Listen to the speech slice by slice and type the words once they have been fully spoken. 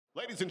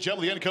Ladies and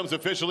gentlemen, the end comes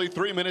officially.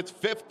 3 minutes,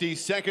 50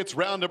 seconds.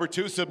 Round number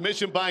 2,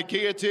 submission by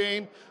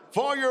guillotine.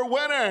 For your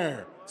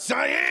winner,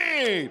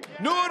 Saidyokub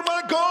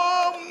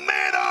Nurmagomedov.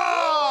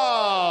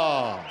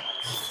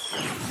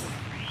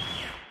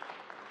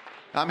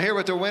 I'm here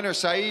with the winner,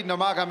 Saidyokub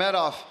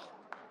Nurmagomedov.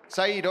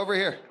 Said, over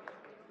here.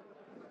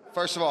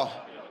 First of all,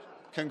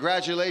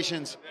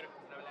 congratulations.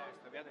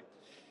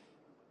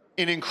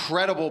 An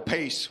incredible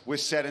pace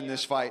was set in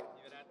this fight.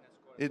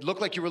 It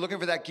looked like you were looking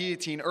for that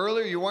guillotine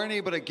earlier. You weren't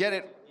able to get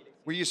it.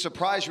 Were you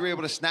surprised you were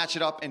able to snatch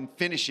it up and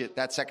finish it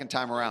that second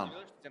time around?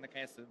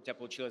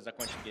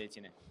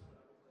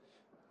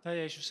 Да,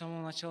 я еще с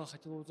самого начала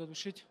хотел его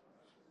задушить.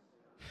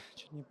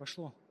 Чуть не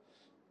пошло.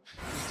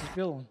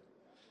 Терпел он.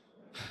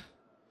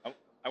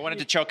 I wanted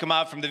to choke him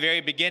out from the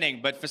very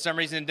beginning, but for some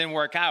reason it didn't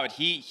work out.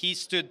 He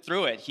stood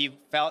through it. He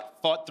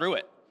fought through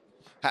it.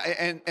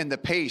 And the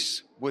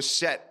pace was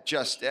set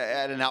just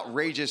at an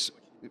outrageous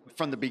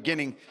from the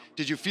beginning.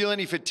 Did you feel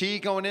any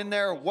fatigue going in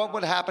there? What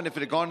would happen if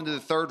it had gone into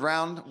the third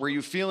round? Were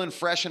you feeling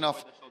fresh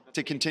enough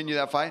to continue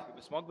that fight?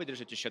 Смог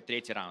выдержать еще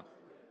третий раунд?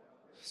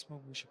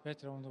 Смог бы еще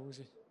 5 раундов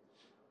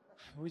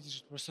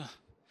выдержать. Просто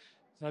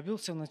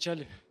забился в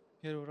начале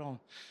первый раунд.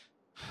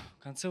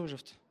 В конце уже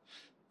в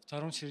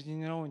втором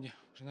середине раунде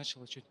уже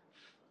начало чуть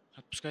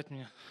отпускать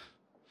меня.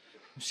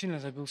 Но сильно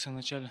забился в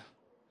начале.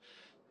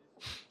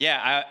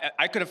 Yeah,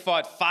 I could have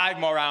fought 5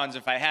 more rounds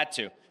if I had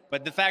to.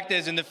 But the fact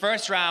is, in the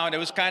first round, it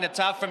was kind of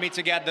tough for me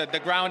to get the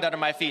ground out of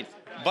my feet.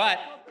 But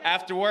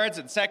afterwards,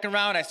 in the second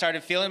round, I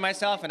started feeling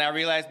myself, and I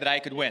realized that I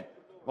could win.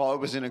 Well,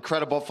 it was an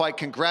incredible fight.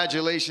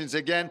 Congratulations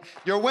again.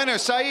 Your winner,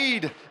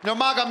 Saidyokub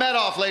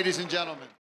Nurmagomedov, ladies and gentlemen.